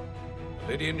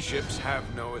 Lydian ships have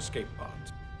no escape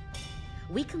pods.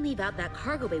 We can leave out that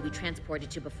cargo bay we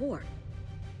transported to before.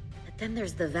 But then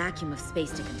there's the vacuum of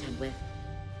space to contend with.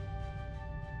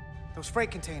 Those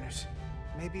freight containers.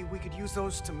 Maybe we could use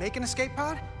those to make an escape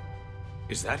pod?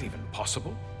 Is that even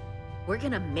possible? We're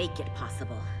gonna make it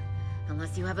possible.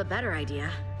 Unless you have a better idea.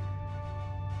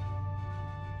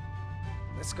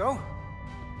 Let's go.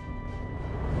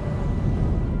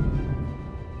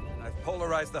 I've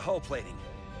polarized the hull plating.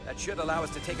 That should allow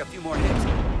us to take a few more hits.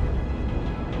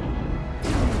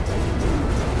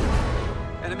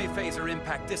 Enemy phaser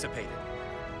impact dissipated.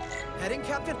 Heading,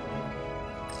 Captain?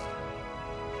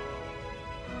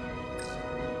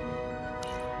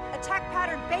 Attack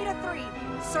pattern Beta 3.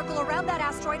 Circle around that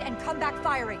asteroid and come back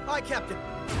firing. Aye, Captain.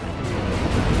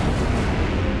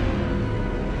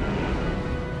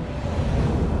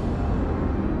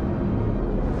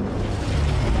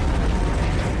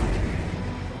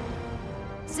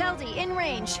 Zeldi, in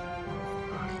range.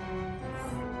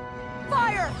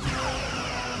 Fire!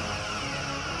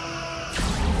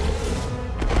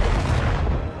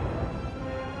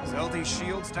 Zeldi's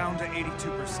shields down to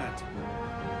 82%.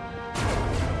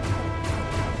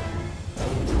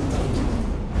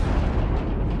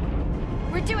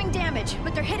 We're doing damage,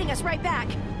 but they're hitting us right back.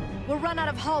 We'll run out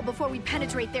of hull before we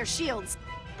penetrate their shields.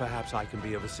 Perhaps I can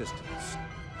be of assistance.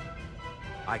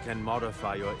 I can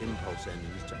modify your impulse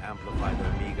engines to amplify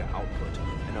their meager output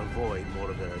and avoid more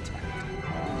of their attack.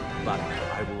 But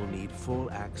I will need full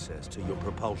access to your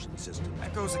propulsion system.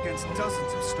 That goes against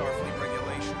dozens of Starfleet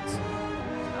regulations.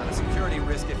 Not a security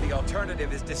risk if the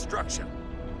alternative is destruction.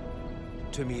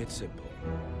 To me, it's simple.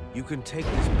 You can take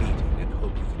this beating and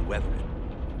hope you can weather it.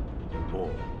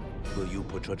 Or will you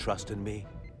put your trust in me?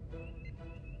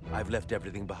 I've left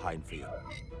everything behind for you.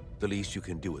 The least you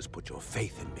can do is put your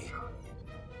faith in me.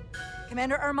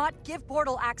 Commander Ermot, give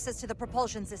Bortle access to the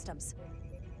propulsion systems.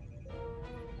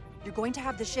 You're going to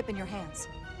have the ship in your hands.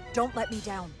 Don't let me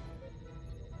down.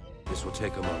 This will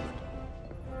take a moment.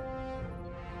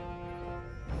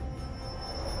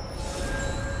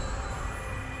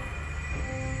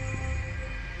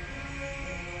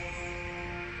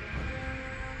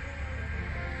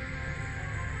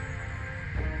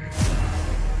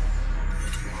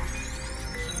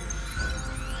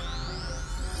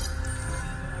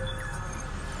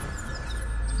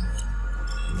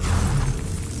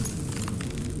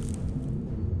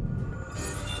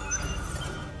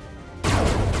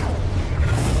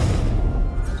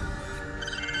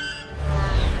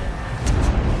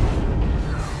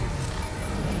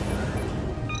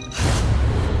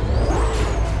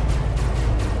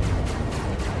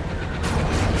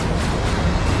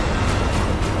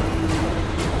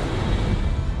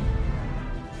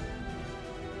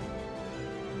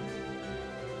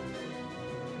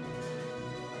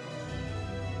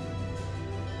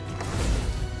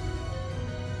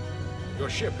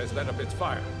 ship has let up its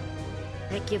fire.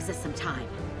 That gives us some time.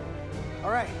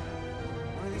 All right.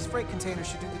 One of these freight containers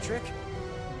should do the trick.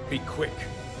 Be quick.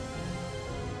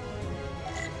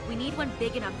 We need one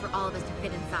big enough for all of us to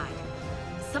fit inside.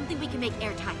 Something we can make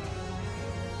airtight.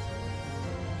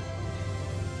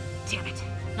 Damn it,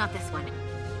 not this one.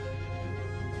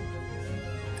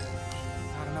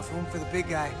 Not enough room for the big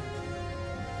guy.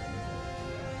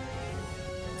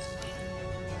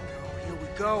 Oh, here we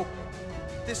go.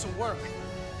 This'll work.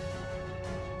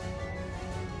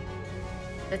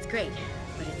 That's great,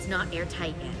 but it's not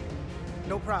airtight yet.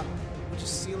 No problem. We'll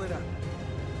just seal it up.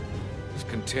 This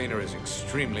container is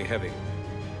extremely heavy.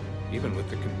 Even with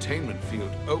the containment field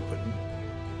open,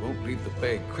 it won't leave the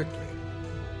bay quickly.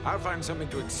 I'll find something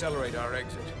to accelerate our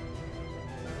exit.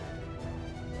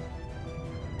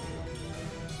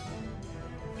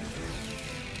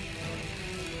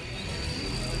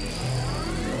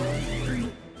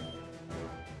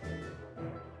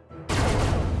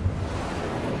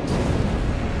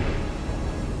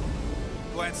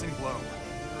 Glancing blow.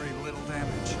 Very little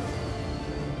damage.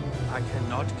 I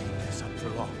cannot keep this up for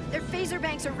long. Their phaser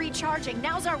banks are recharging.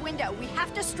 Now's our window. We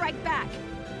have to strike back.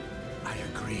 I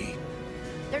agree.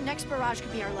 Their next barrage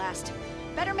could be our last.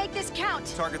 Better make this count.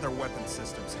 Target their weapon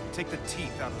systems. Take the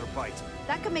teeth out of their bite.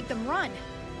 That could make them run.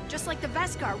 Just like the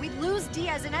Veskar, we'd lose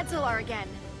Diaz and Edzelar again.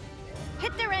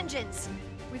 Hit their engines.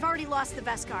 We've already lost the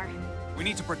Veskar. We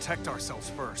need to protect ourselves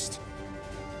first.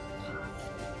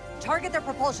 Target their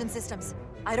propulsion systems.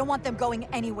 I don't want them going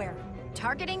anywhere.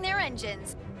 Targeting their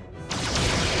engines.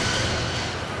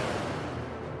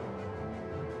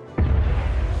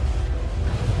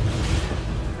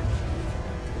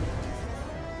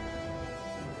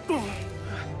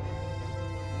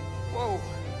 Whoa.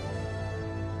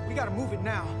 We gotta move it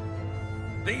now.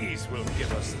 These will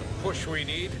give us the push we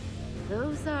need.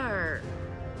 Those are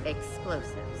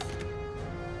explosives.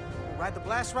 We'll ride the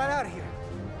blast right out of here.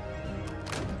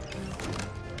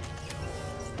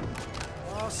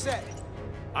 All set.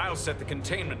 I'll set the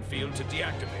containment field to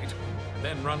deactivate,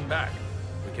 then run back.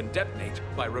 We can detonate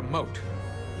by remote.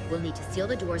 We'll need to seal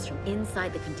the doors from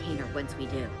inside the container once we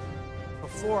do.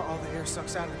 Before all the air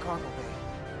sucks out of the cargo bay.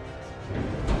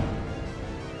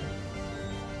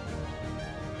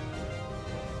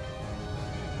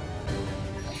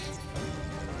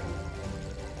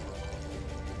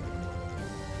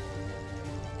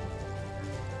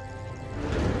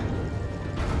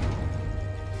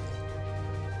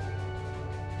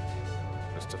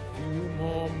 Just a few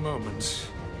more moments.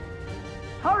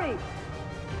 Hurry!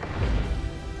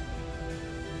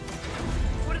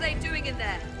 What are they doing in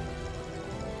there?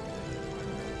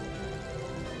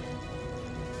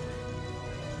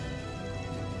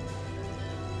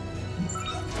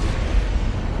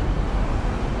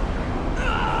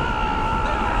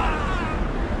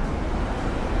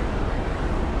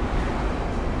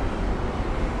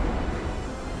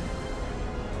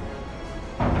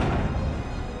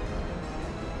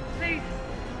 Please,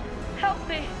 help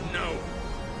me! No.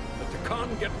 Let the Khan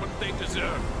get what they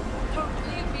deserve. Don't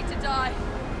leave me to die.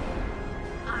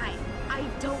 I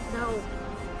don't know.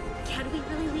 Can we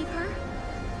really leave her?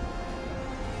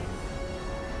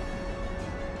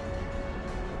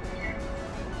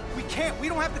 We can't. We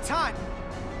don't have the time.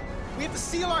 We have to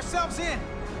seal ourselves in.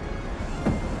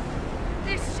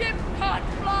 This ship can't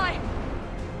fly!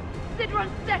 Sidron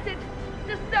set it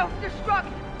to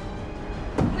self-destruct!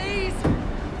 Please,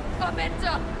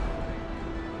 Amenta!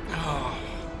 Oh,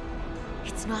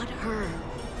 It's not her.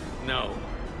 no.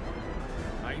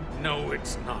 I know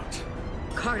it's not.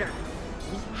 Carter,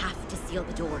 we have to seal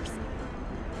the doors.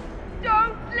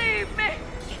 Don't leave me!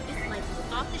 Get this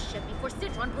lifeboat off the ship before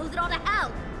Sidron blows it all to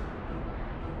hell!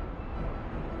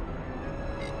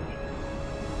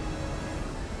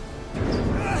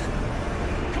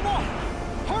 Come on!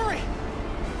 Hurry!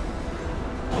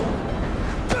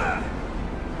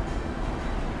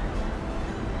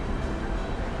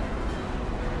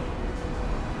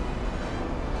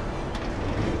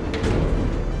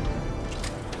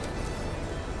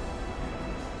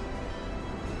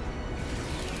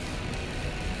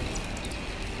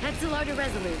 Edzelar to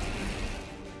Resolute.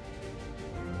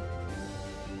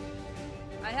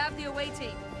 I have the away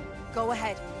team. Go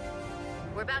ahead.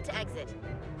 We're about to exit.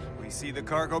 We see the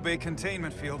cargo bay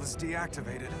containment field is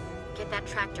deactivated. Get that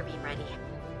tractor beam ready.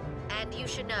 And you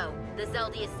should know, the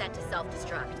Zeldy is set to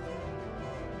self-destruct.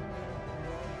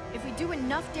 If we do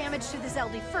enough damage to the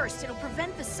Zeldy first, it'll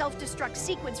prevent the self-destruct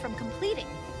sequence from completing.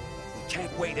 We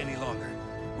can't wait any longer.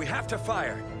 We have to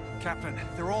fire. Captain,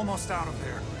 they're almost out of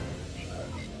there.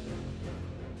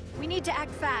 We need to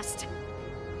act fast.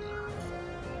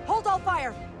 Hold all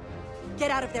fire! Get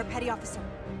out of there, Petty Officer.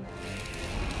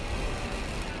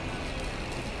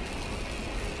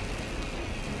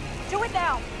 Do it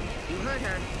now! You heard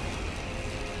her.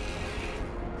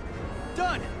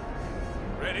 Done!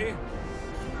 Ready?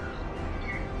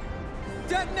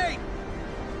 Detonate!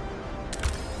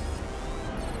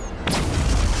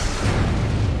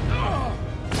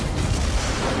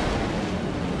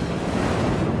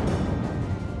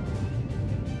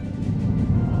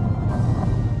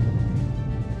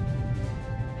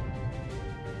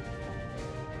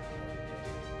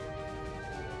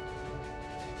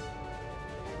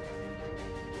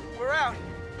 We're out!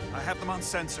 I have them on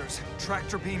sensors.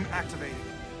 Tractor beam activated.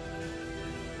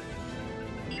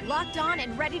 Locked on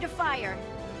and ready to fire.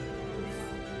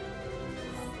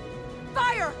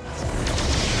 Fire!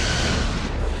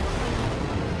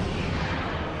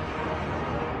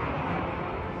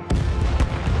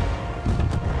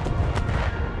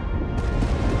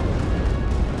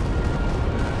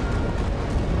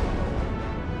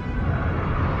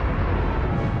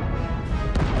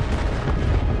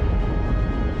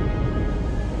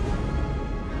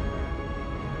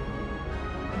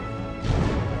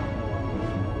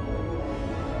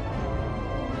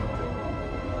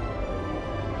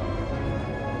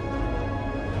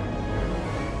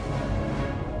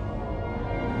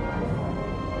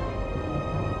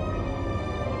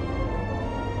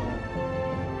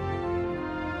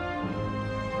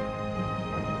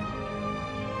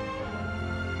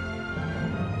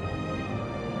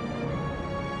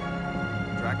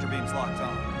 Tractor beam's locked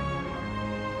on.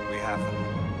 We have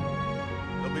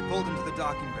them. They'll be pulled into the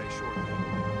docking bay shortly.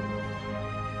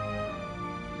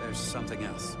 There's something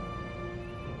else.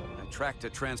 I tracked a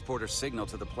transporter signal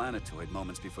to the planetoid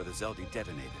moments before the Zeldi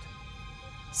detonated.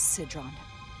 Sidron.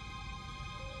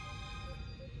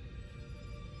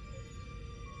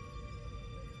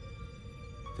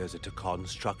 There's a Takan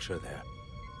structure there.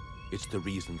 It's the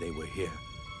reason they were here.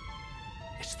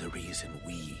 It's the reason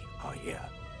we are here.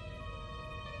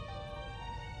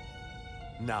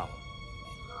 Now.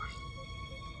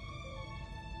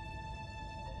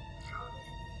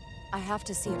 I have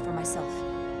to see it for myself.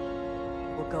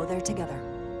 We'll go there together.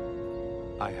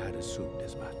 I had assumed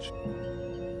as much.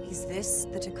 Is this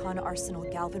the Takan arsenal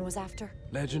Galvin was after?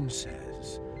 Legend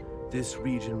says this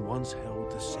region once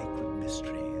held the sacred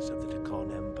mysteries of the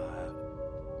Takan Empire.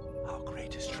 Our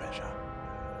greatest treasure.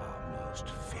 Our most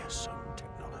fearsome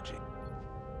technology.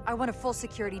 I want a full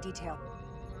security detail.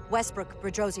 Westbrook,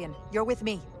 Bredrosian, you're with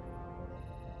me.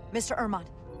 Mr. Ermont,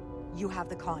 you have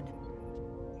the con.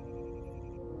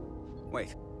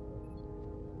 Wait.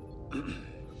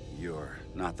 You're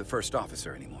not the first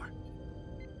officer anymore.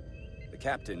 The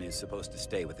captain is supposed to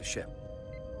stay with the ship.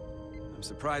 I'm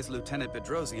surprised Lieutenant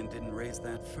Bedrosian didn't raise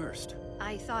that first.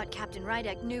 I thought Captain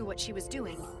Rydek knew what she was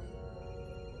doing.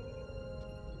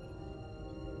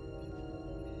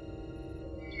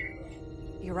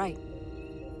 You're right.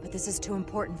 But this is too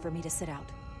important for me to sit out.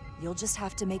 You'll just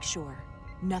have to make sure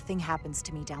nothing happens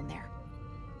to me down there.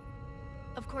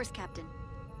 Of course, Captain.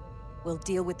 We'll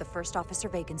deal with the first officer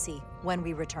vacancy when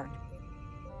we return.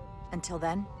 Until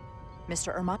then,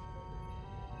 Mr. Ermont?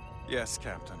 Yes,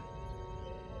 Captain.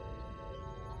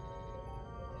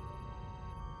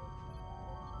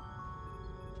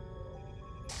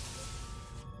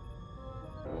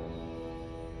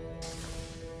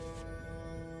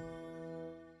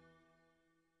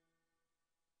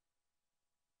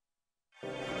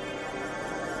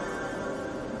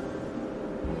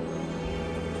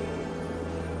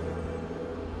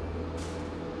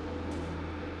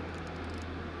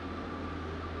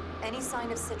 Any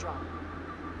sign of Sidron?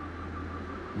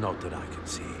 Not that I can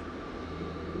see.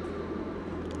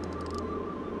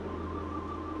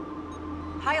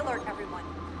 High alert, everyone.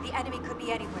 The enemy could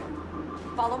be anywhere.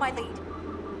 Follow my lead.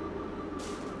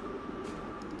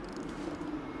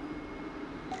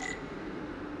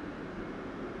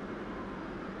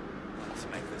 Let's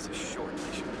make this a short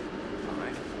mission. All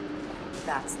right?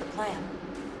 That's the plan.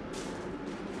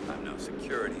 I'm no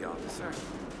security officer.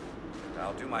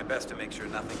 I'll do my best to make sure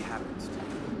nothing happens to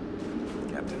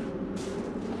you, Captain.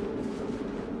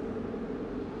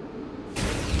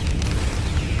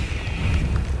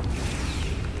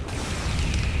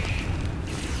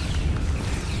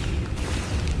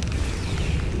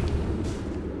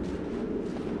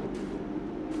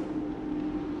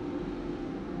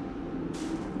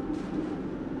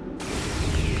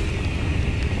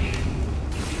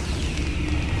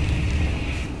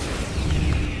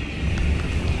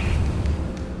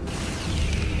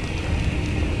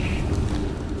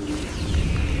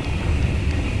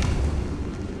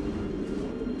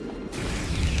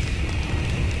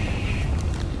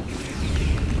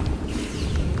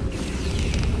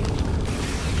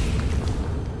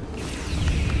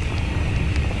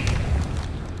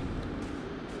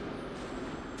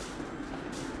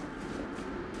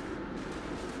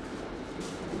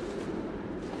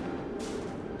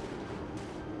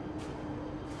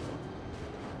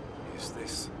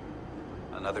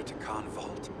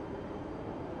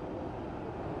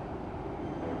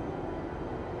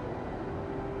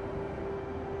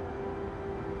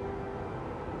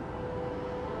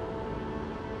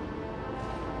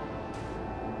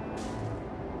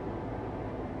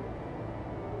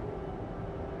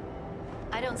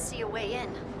 I don't see a way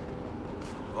in.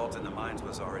 The vault in the mines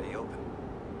was already open.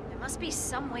 There must be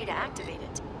some way to activate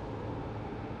it.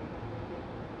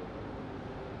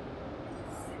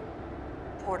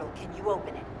 Portal, can you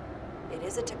open it? It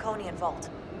is a Taconian vault.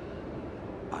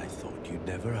 I thought you'd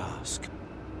never ask.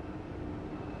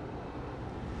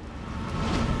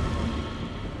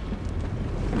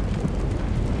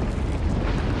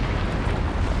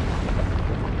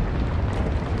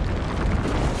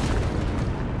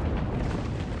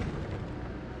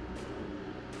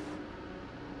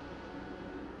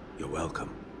 You're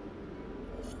welcome.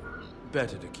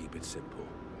 Better to keep it simple.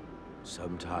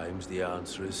 Sometimes the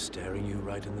answer is staring you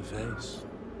right in the face.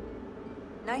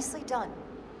 Nicely done.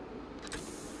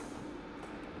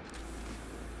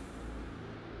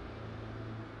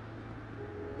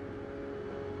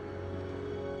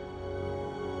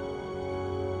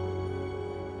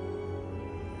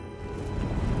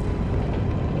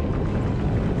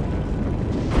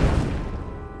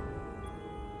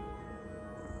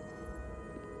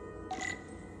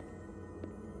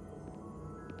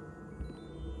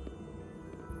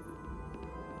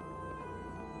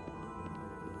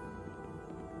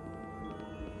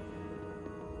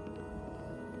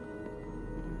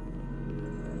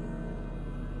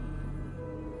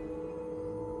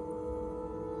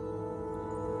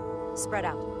 Spread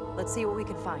out. Let's see what we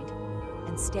can find.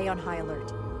 And stay on high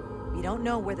alert. We don't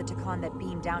know where the Takan that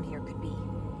beamed down here could be.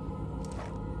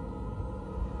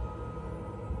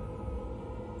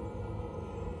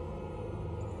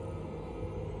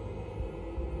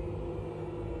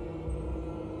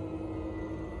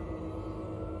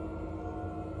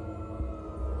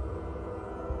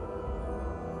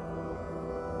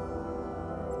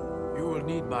 You will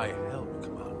need my help,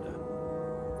 Commander.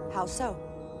 How so?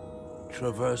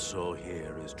 Traversal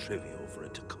here is trivial for a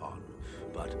Takan,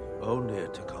 but only a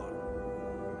Takan.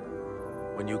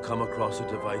 When you come across a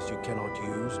device you cannot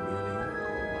use, merely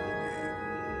call my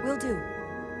name. Will do.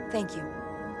 Thank you.